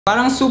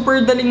Parang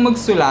super daling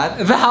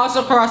magsulat. The House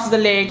Across the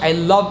Lake. I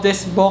love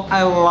this book.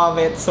 I love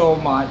it so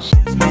much.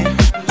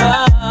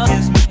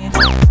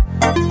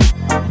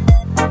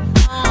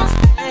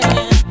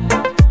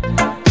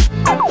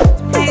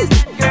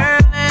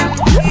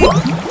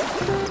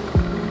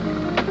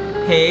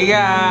 Hey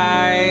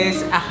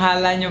guys!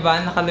 Akala nyo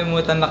ba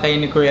nakalimutan na kayo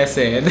ni Kuya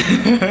Ced?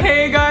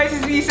 Hey guys!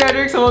 It's me,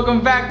 Cedrix.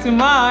 Welcome back to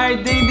my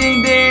Ding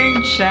Ding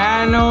Ding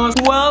channel.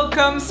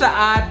 Welcome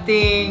sa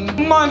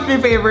ating monthly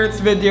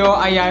favorites video.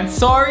 Ayan,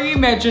 sorry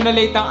medyo na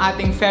late ang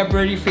ating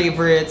February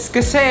favorites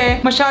kasi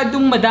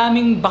masyadong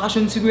madaming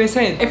bakasyon si Kuya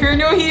Ced. If you're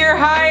new here,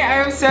 hi!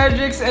 I'm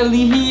Cedrix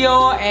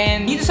Eligio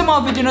and dito sa mga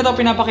video na to,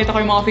 pinapakita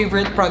ko yung mga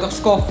favorite products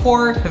ko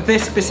for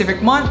this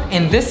specific month.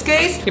 In this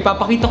case,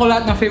 ipapakita ko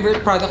lahat ng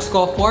favorite products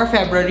ko for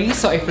February.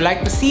 So if you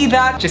like to see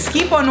that, just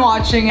keep on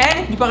watching.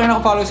 And if di pa kayo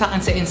nakafollow sa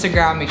akin sa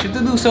Instagram, make sure to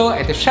do so.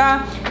 Ito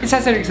siya. It's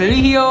Cedrix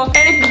Eligio.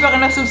 And if di pa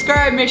kayo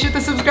nakasubscribe, make sure to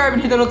subscribe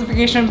and hit the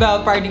notification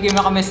bell para di kayo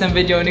makamiss ng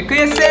video ni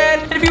Kuya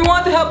Ced. And if you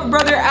want to help a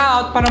brother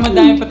out para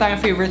madami pa tayong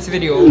favorites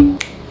video,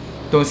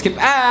 don't skip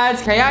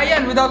ads. Kaya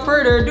yan, without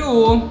further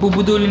ado,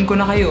 bubudulin ko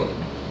na kayo.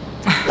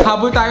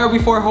 Habol tayo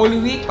before Holy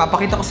Week.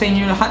 Papakita ko sa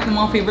inyo lahat ng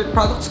mga favorite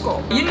products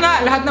ko. Yun nga,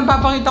 lahat ng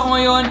papakita ko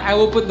ngayon, I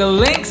will put the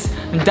links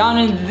down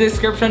in the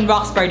description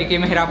box para di kayo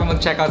mahirapan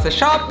mag-check out sa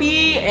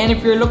Shopee. And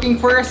if you're looking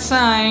for a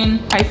sign,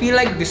 I feel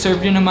like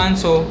deserve nyo naman,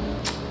 so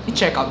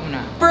i-check out mo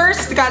na.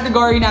 First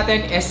category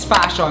natin is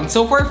fashion.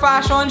 So for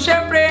fashion,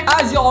 syempre,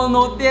 as you all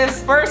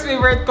notice, first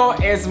favorite ko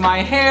is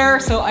my hair.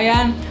 So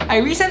ayan,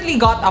 I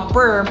recently got a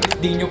perm. If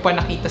di nyo pa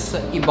nakita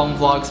sa ibang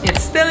vlogs,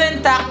 it's still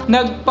intact.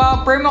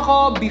 Nagpa-perm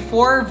ako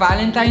before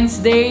Valentine's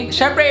Day.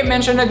 Syempre,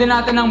 mention na din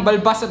natin ang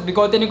balbas at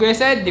bigote ni Kuya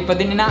Ced. Di pa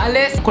din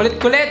inaalis.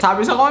 Kulit-kulit.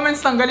 Sabi sa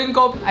comments, tanggalin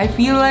ko. I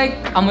feel like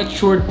a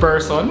matured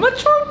person.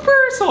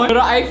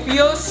 Pero I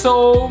feel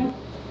so...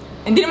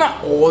 Hindi naman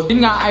old.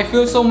 Yun nga, I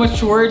feel so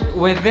matured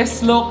with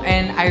this look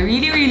and I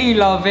really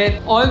love it.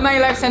 All my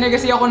life, sanay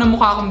kasi ako na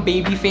mukha akong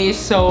baby face.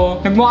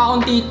 So, nagmukha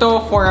akong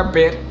tito for a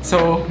bit.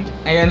 So,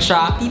 ayan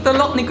siya. Tito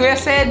look ni Kuya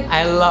Ced.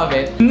 I love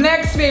it.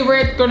 Next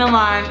favorite ko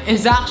naman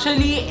is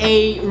actually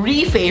a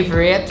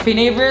re-favorite.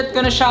 Favorite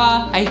ko na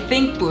siya, I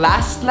think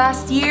last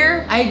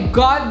year. I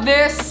got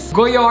this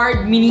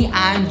Goyard mini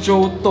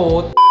Anjou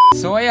tote.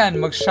 So ayan,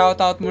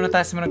 mag-shoutout muna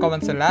tayo sa mga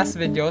comments sa last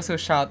video. So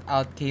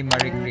shoutout kay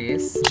Marie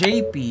Chris,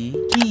 JP,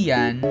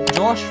 Kian,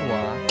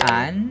 Joshua,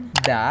 Ann,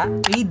 Da,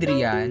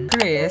 Adrian,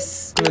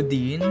 Chris,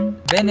 Claudine,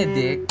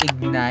 Benedict,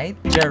 Ignite,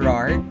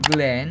 Gerard,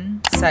 Glenn,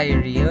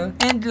 Cyril,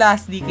 and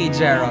lastly kay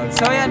Gerald.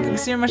 So ayan, kung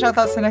gusto nyo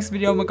ma-shoutout sa next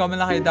video, mag-comment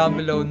lang kayo down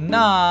below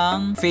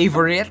ng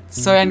favorite.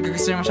 So ayan, kung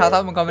gusto nyo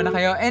ma-shoutout, mag-comment na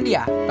kayo. And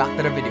yeah, back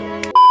to the video.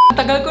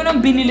 Tagal ko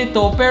nang binili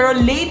to, pero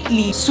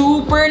lately,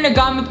 super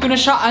nagamit ko na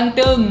siya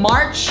until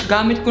March.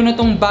 Gamit ko na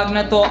tong bag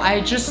na to. I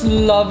just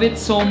love it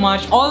so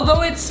much.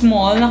 Although it's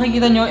small,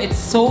 nakikita nyo, it's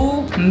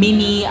so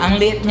mini.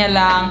 Ang liit niya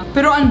lang.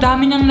 Pero ang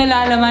dami niyang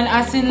nalalaman.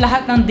 As in,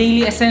 lahat ng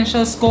daily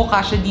essentials ko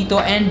kasya dito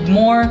and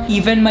more.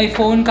 Even my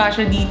phone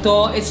kasya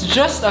dito. It's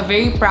just a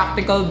very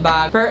practical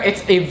bag. Pero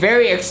it's a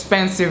very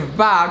expensive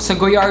bag. Sa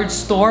Goyard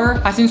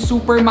store, as in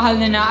super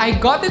mahal na. I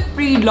got it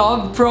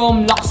pre-loved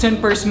from Lux &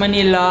 Purse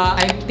Manila.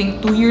 I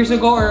think 2 years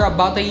ago or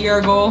about a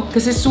year ago.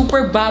 Kasi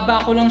super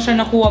baba ko lang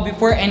siya nakuha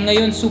before and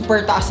ngayon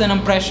super taas na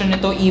ng presyo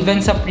nito even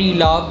sa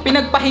pre-love.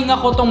 Pinagpahinga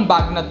ko tong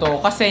bag na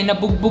to kasi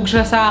nabugbog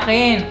siya sa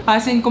akin.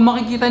 As in, kung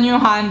makikita niyo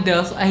yung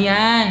handles,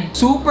 ayan.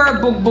 Super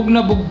bugbog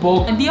na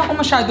bugbog. Hindi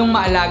ako masyadong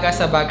maalaga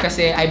sa bag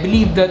kasi I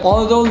believe that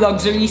although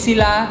luxury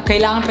sila,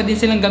 kailangan pa din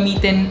silang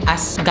gamitin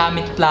as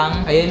gamit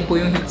lang. Ayan po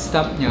yung heat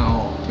stamp niya.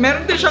 Oh.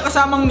 Meron din siya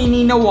kasamang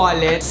mini na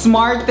wallet.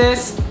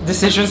 Smartest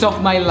decisions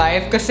of my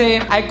life kasi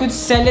I could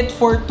sell it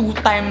for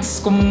 2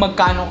 times kung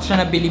magkano ko siya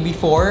nabili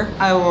before.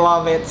 I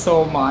love it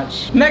so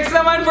much. Next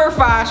naman for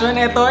fashion,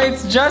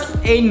 it's just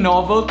a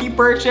novelty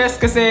purchase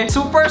kasi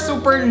super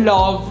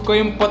love ko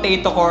yung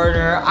potato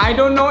corner. I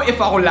don't know if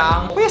ako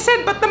lang. Kuya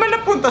Ced, ba't naman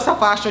napunta sa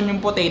fashion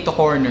yung potato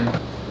corner?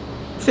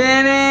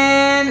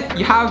 Then,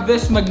 you have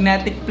this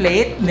magnetic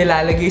plate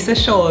nilalagay sa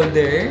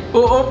shoulder.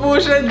 Uupo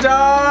siya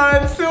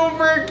dyan.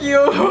 Super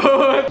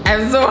cute.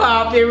 I'm so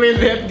happy with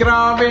it.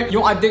 Grabe.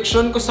 Yung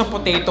addiction ko sa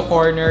potato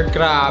corner,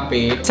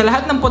 grabe. Sa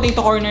lahat ng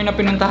potato corner na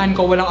pinuntahan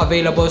ko, walang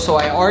available. So,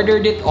 I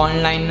ordered it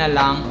online na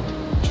lang.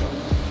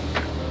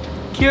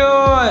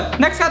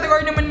 Cute! Next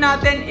category naman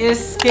natin is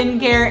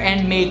skincare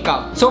and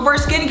makeup. So for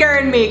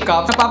skincare and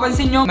makeup,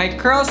 napapansin nyo, my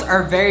curls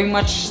are very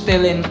much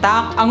still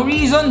intact. Ang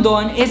reason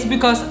doon is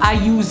because I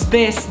use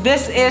this.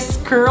 This is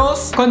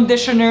Curls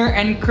Conditioner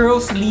and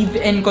Curls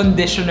Leave-In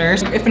Conditioner.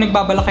 If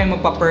nagbabala kayo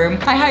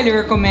magpa-perm, I highly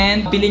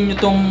recommend bilhin nyo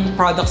tong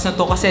products na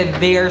to kasi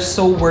they are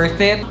so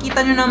worth it. Kita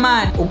nyo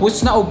naman,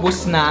 ubos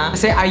na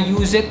kasi I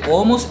use it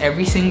almost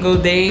every single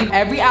day.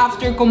 Every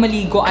after ko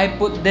maligo, I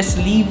put this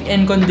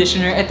leave-in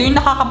conditioner. Ito yung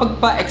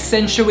nakakapagpa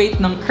magpa-accentuate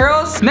ng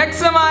curls.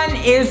 Next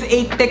naman is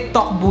a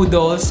TikTok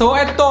boodle. So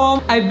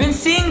ito, I've been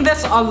seeing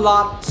this a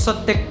lot sa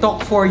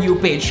TikTok For You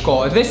page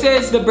ko. This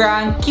is the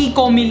brand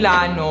Kiko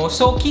Milano.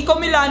 So Kiko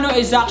Milano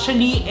is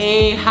actually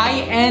a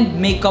high-end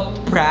makeup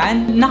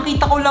brand.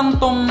 Nakita ko lang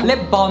tong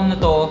lip balm na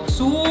to.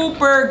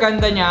 Super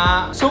ganda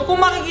niya. So kung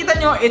makikita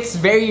nyo, it's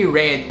very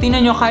red.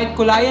 Tingnan nyo, kahit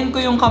kulayan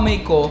ko yung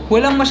kamay ko,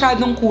 walang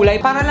masyadong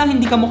kulay. Para lang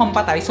hindi ka mukhang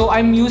patay. So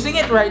I'm using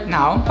it right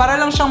now. Para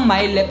lang siyang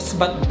my lips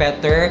but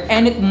better.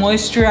 And it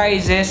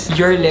moisturizes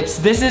your lips.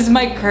 This is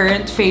my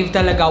current fave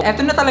talaga.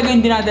 Ito na talaga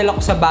yung dinadala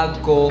ko sa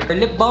bag ko.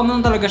 Lip balm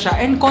lang talaga siya.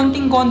 And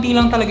konting-konti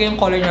lang talaga yung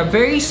color niya.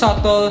 Very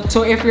subtle.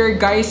 So if you're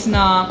guys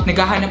na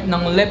naghahanap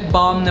ng lip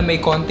balm na may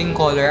konting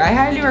color, I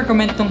highly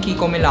recommend tong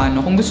Kiko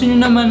Milano. Kung gusto nyo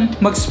naman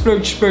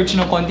mag-splurge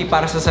ng konti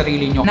para sa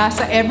sarili nyo.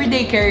 Nasa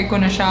everyday carry ko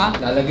na siya.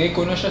 Lalagay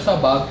ko na siya sa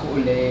bag ko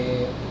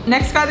ulit.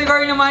 Next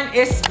category naman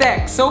is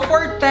tech. So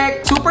for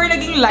tech, super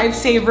naging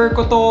lifesaver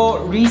ko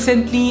to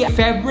recently.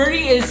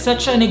 February is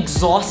such an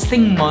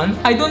exhausting month.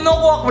 I don't know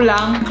kung ako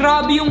lang.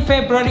 Grabe yung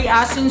February,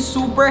 as in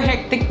super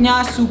hectic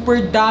niya,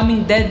 super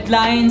daming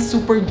deadlines,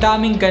 super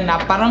daming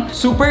ganap. Parang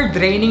super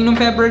draining nung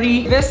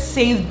February. This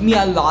saved me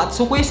a lot.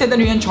 So kuya said,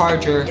 ano yung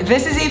charger?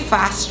 This is a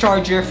fast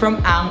charger from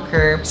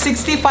Anker.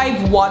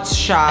 65 watts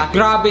siya.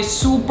 Grabe,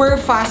 super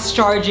fast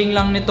charging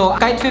lang nito.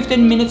 Kahit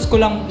 15 minutes ko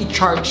lang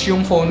i-charge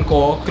yung phone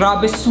ko.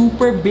 Grabe,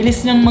 super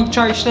bilis niyang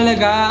mag-charge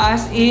talaga.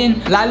 As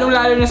in,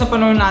 lalong-lalo na sa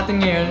panahon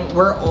natin ngayon,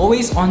 we're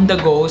always on the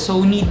go.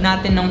 So, need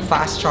natin ng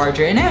fast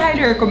charger. And I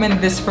highly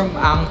recommend this from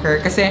Anker.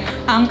 Kasi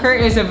Anker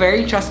is a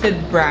very trusted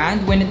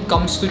brand when it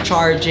comes to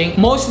charging.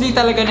 Mostly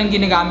talaga nang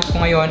ginagamit ko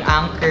ngayon,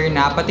 Anker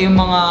na. Pati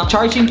yung mga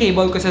charging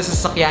cable ko sa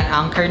sasakyan,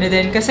 Anker na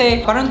din.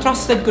 Kasi parang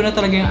trusted ko na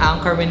talaga yung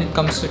Anker when it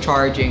comes to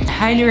charging.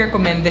 I highly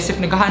recommend this if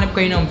naghahanap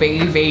kayo ng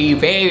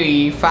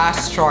very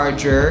fast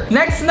charger.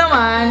 Next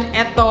naman,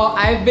 eto,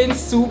 I've been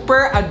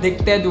super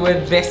addicted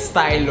with this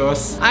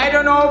Stylus. I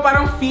don't know,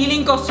 parang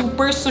feeling ko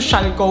super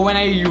social ko when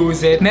I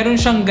use it. Meron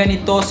siyang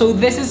ganito. So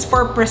this is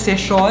for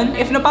precision.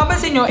 If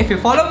napapansin nyo, if you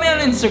follow me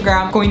on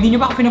Instagram, kung hindi nyo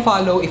pa ako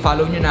pina-follow,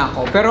 i-follow nyo na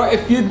ako. Pero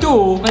if you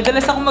do,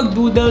 madalas ako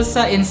mag-doodle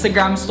sa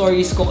Instagram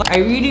stories ko.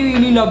 I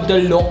really love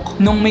the look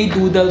nung may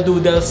doodle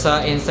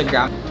sa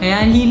Instagram.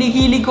 Ayan,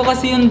 hilig ko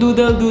kasi yung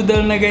doodle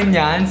na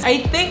ganyan.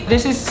 I think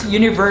this is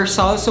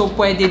universal, so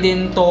pwede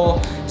din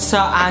to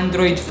sa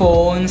Android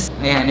phones.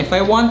 Ayan, if I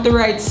want to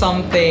write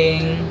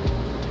something,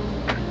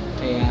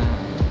 ayan,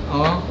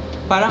 oh,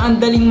 parang ang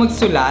daling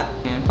magsulat.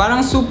 Ayan,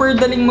 parang super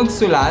daling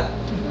magsulat.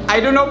 I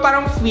don't know,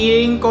 parang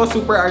feeling ko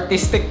super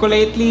artistic ko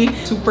lately.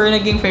 Super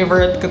naging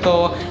favorite ko to.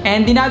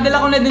 And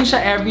dinadala ko na din siya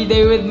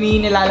everyday with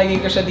me.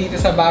 Nilalagay ko siya dito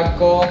sa bag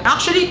ko.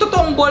 Actually,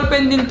 totoong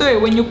ballpen din to eh.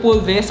 When you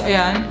pull this,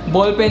 ayan,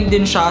 ballpen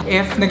din siya.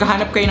 If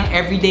naghahanap kayo ng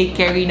everyday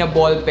carry na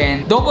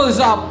ballpen, doubles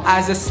up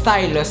as a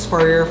stylus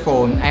for your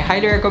phone. I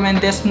highly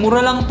recommend this.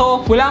 Mura lang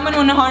to. Wala man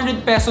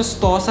 100 pesos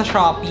to sa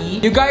Shopee.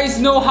 You guys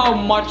know how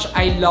much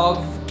I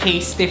love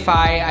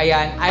Casetify.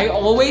 Ayan, I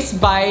always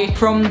buy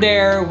from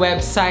their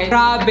website.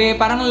 Grabe,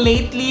 parang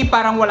lately,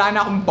 parang wala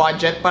na akong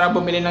budget para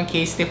bumili ng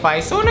Casetify.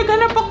 So,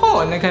 naghanap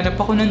ako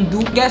ng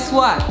dupe. Guess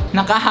what?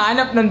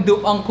 Nakahanap ng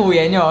dupe ang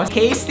kuya nyo.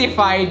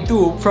 Casetify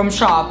dupe from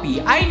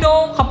Shopee. I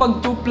know,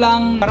 kapag dupe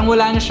lang, parang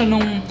wala na siya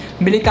nung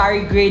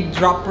military grade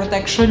drop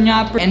protection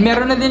niya. And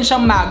meron na din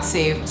siyang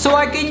MagSafe. So,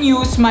 I can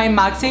use my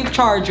MagSafe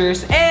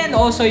chargers and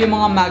also yung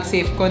mga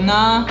MagSafe ko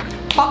na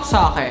pop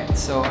socket.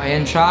 So,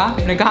 ayan siya.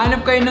 If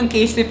naghahanap kayo ng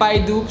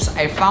Casetify dupes,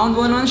 I found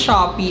one on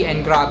Shopee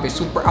and grabe,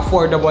 super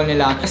affordable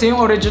nila. Kasi yung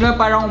original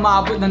parang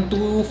umaabot ng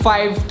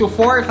 2,500 to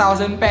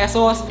 4,000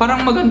 pesos.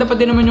 Parang maganda pa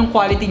din naman yung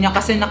quality niya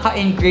kasi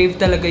naka-engrave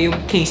talaga yung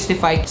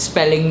Casetify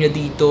spelling nyo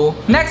dito.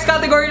 Next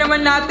category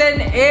naman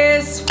natin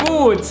is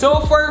food.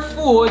 So, for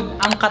food,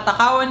 ang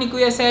katakawan ni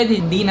Kuya said,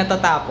 hindi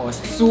natatapos.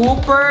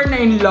 Super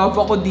na-in-love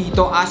ako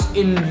dito, as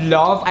in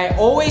love. I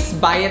always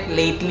buy it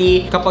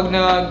lately kapag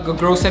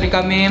nag-grocery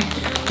kami.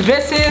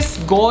 This is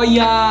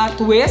Goya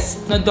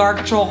Twist na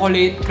dark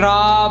chocolate.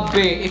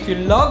 Grabe! If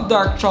you love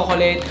dark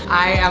chocolate,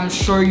 I am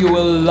sure you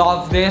will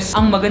love this.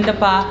 Ang maganda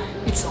pa,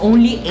 it's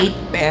only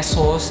 8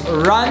 pesos.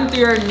 Run to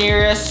your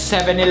nearest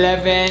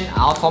 7-Eleven,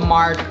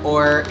 Alphamart,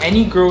 or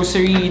any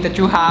grocery that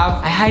you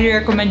have. I highly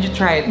recommend you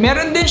try it.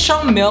 Meron din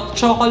siyang milk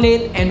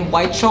chocolate and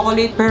white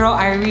chocolate, pero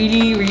I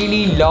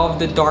really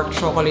love the dark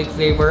chocolate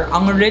flavor.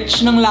 Ang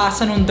rich ng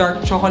lasa ng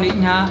dark chocolate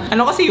niya.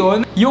 Ano kasi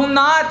yun? Yung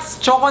nuts!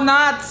 Choco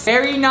nuts!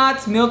 Berry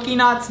nuts, milky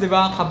nuts,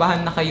 diba?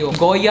 Kabahan na kayo.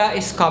 Goya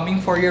is coming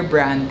for your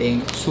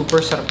branding. Super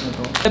sarap na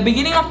to. The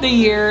beginning of the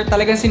year,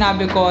 talagang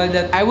sinabi ko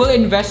that I will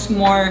invest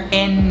more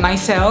in my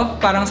myself,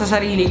 parang sa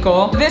sarili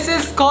ko. This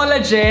is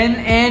collagen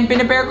and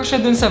pinapare ko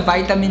siya dun sa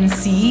vitamin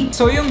C.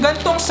 So yung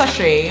gantong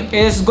sachet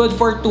is good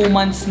for 2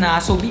 months na.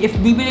 So if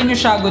bibili nyo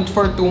siya, good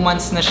for 2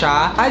 months na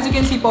siya. As you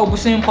can see,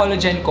 paubos na yung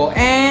collagen ko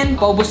and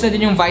paubos na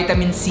din yung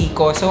vitamin C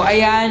ko. So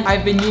ayan,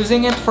 I've been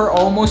using it for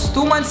almost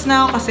 2 months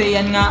now kasi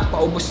yan nga,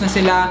 paubos na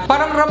sila.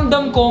 Parang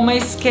ramdam ko, my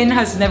skin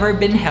has never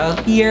been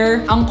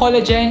healthier. Ang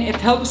collagen,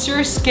 it helps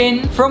your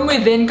skin from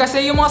within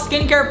kasi yung mga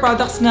skincare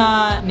products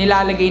na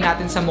nilalagay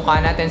natin sa mukha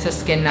natin, sa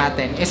skin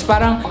natin, is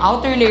parang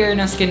outer layer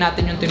ng skin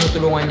natin yung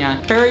tinutulungan niya.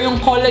 Pero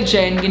yung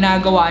collagen,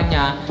 ginagawa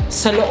niya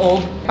sa loob.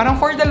 Parang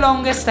for the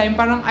longest time,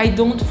 parang I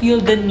don't feel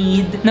the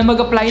need na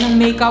mag-apply ng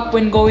makeup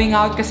when going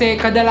out kasi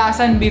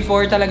kadalasan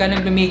before talaga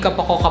nag-makeup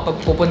ako kapag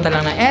pupunta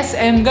lang na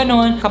SM,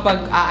 ganon.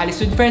 Kapag aalis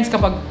with friends,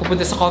 kapag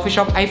pupunta sa coffee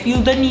shop, I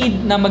feel the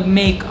need na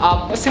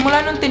mag-makeup.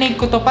 Simula nung tinake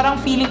ko to,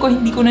 parang feeling ko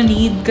hindi ko na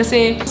need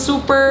kasi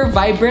super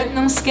vibrant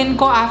ng skin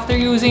ko after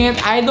using it.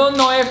 I don't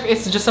know if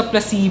it's just a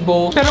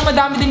placebo, pero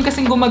madami din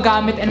kasing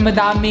gumagamit and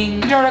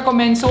madaming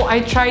recommend. So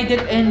I tried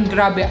it and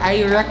grabe,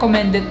 I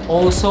recommend it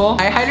also.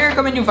 I highly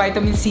recommend yung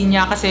vitamin C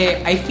niya kasi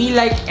I feel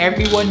like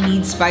everyone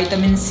needs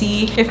vitamin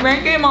C. If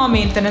meron kayong mga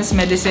maintenance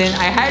medicine,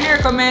 I highly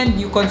recommend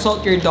you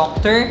consult your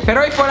doctor.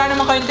 Pero if wala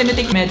naman kayong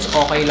tinitake meds,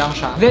 okay lang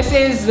siya. This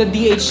is the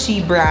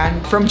DHC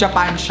brand. From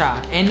Japan siya.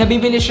 And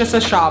nabibili siya sa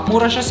shop.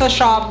 Mura siya sa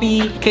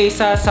Shopee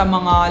kaysa sa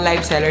mga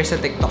live sellers sa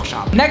TikTok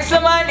shop. Next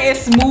naman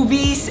is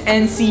movies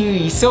and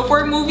series. So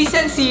for movies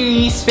and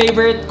series,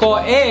 favorite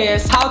ko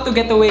is How to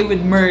Get Away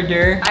with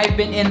Murder. I've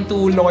been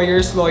into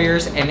lawyers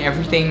and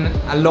everything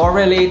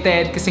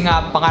law-related kasi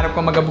nga pangarap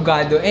ko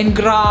mag-abogado. And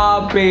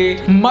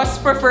grabe, mas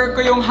prefer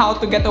ko yung How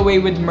to Get Away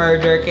with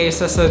Murder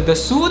kaysa sa The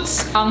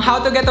Suits. Ang How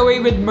to Get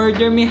Away with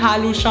Murder, may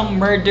halo siyang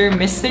murder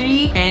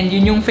mystery. And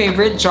yun yung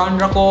favorite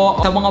genre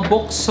ko sa mga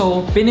books.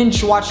 So,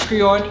 binge watch ko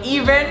yun.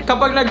 Even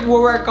kapag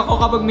nag-work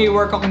ako, kapag may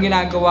work akong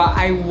ginagawa,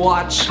 I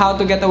watch How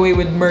to Get Away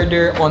with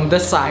Murder on the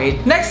side.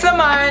 Next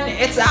naman,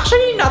 it's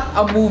actually not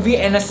a movie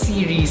and a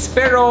series,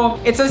 pero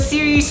it's a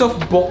series of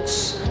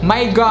books.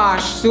 My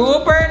gosh,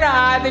 super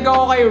na-addict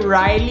ako kay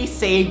Riley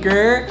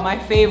Sager. My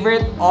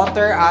favorite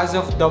author as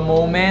of the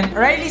moment.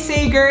 Riley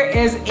Sager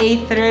is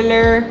a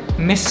thriller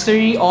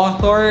mystery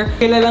author.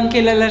 Kilalang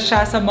kilala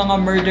siya sa mga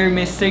murder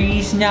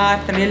mysteries niya,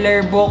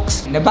 thriller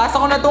books.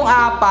 Nabasa ko na tong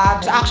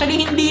 4.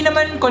 Actually, hindi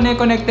naman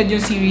connected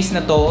yung series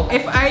na to.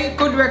 If I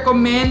could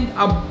recommend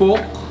a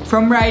book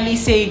from Riley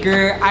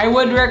Sager, I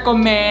would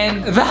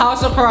recommend The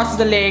House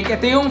Across the Lake.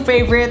 Ito yung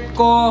favorite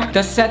ko.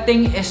 The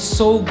setting is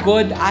so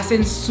good, as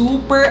in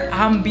super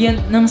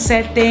ambient ng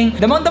setting.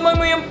 Damang-damang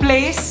mo yung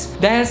place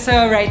dahil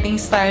sa writing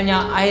style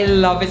niya. I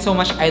love it so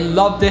much. I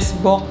love this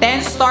book.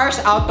 10 stars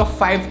out of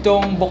 5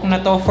 tong book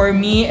na to. For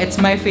me, it's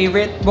my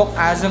favorite book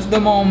as of the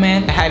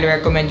moment. I highly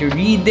recommend you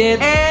read it.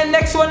 And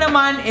next one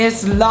naman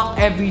is Lock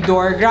Every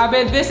Door.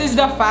 Grabe, this is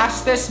the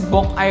fastest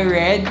book I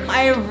read.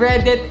 I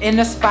read it in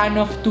a span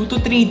of 2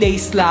 to 3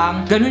 days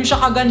lang. Ganun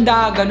siya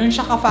kaganda, ganun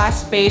siya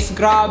ka-fast-paced.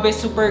 Grabe,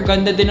 super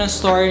ganda din ang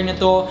story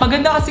nito.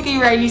 Maganda kasi kay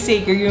Riley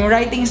Sager, yung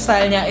writing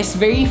style niya is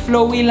very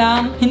flowy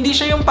lang. Hindi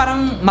siya yung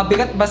parang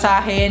mabigat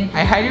basahin.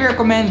 I highly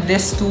recommend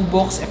these 2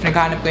 books if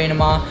naghanap kayo ng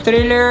mga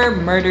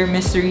thriller, murder,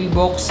 mystery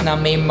books na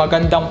may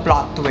magandang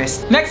plot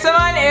twist. Next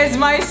naman is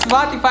my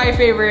Spotify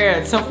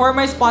favorites. So for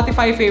my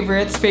Spotify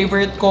favorites,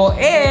 favorite ko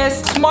is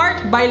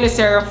Smart by Le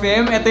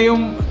Seraphim. Ito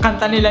yung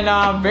kanta nila na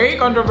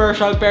very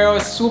controversial pero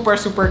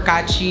super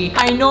catchy.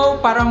 I know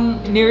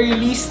parang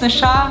ni-release na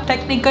siya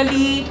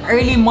technically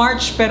early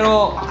March,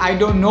 pero I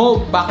don't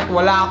know bakit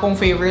wala akong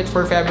favorite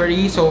for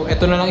February, so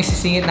ito na lang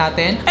isisingit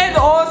natin. And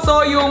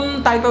also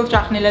yung title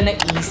track nila na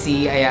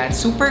Easy, ayan,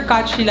 super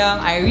catchy lang.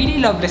 I really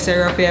love the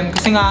Seraphim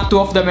kasi nga 2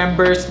 of the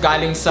members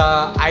galing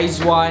sa Eyes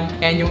One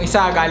and yung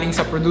isa galing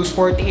sa Produce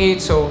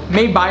 48, so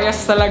may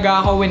bias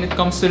talaga ako when it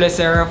comes to the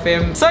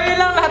Seraphim. So yun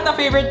lang lahat na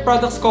favorite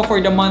products ko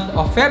for the month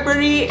of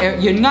February.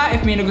 Yun nga,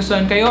 if may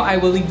nagustuhan kayo, I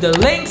will leave the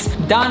links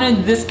down in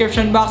the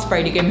description box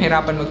para hindi kayo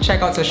mahirapan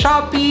mag-checkout sa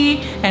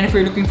Shopee. And if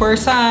you're looking for a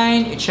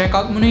sign,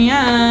 i-checkout mo na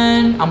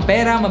yan. Ang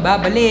pera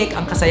mababalik,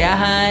 ang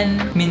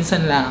kasayahan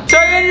minsan lang. So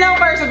yun lang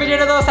para sa video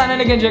na to. Sana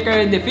nag-enjoy kayo,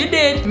 and if you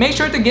did, make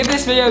sure to give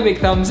this video a big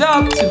thumbs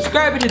up,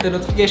 subscribe, and hit the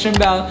notification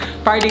bell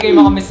para hindi kayo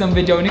makamiss ng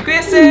video ni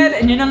Kuya Ced.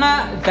 And yun na nga,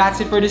 that's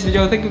it for this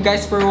video. Thank you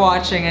guys for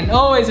watching, and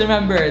always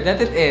remember that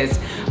it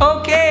is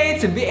okay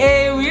to be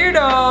a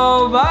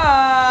weirdo.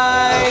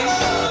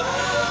 Bye!